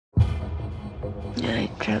I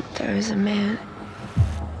dreamt there was a man.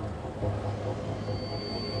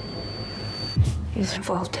 He was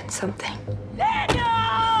involved in something.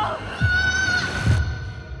 Daniel!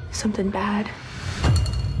 Something bad.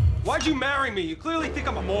 Why'd you marry me? You clearly think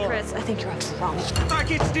I'm a moron. Chris, I think you're drunk. I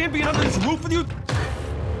can't stand being under this roof with you.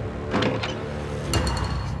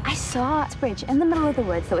 I saw a bridge in the middle of the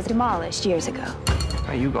woods that was demolished years ago.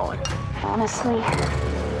 Where are you going? Honestly,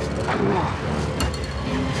 I don't know.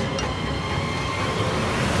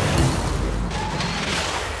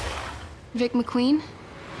 Vic McQueen?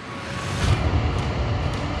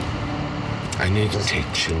 I need to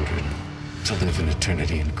take children to live in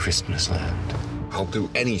eternity in Christmasland. I'll do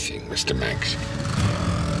anything, Mr. Manx.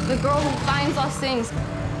 The girl who finds lost things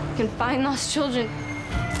can find lost children.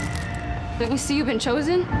 Don't you see you've been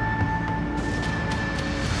chosen?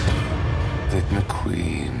 Vic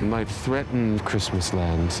McQueen might threaten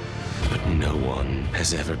Christmasland, but no one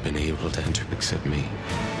has ever been able to enter except me.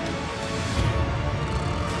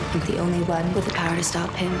 I'm the only one with the power to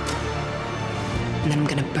stop him. And then I'm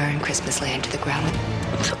gonna burn Christmasland to the ground.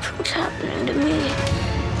 Something's happening to me.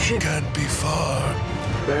 She can't be far.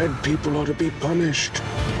 Bad people ought to be punished.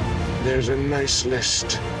 There's a nice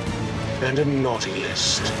list and a naughty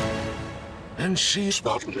list. And she's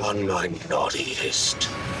not on my naughty list.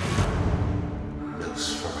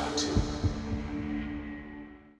 NOS4A2.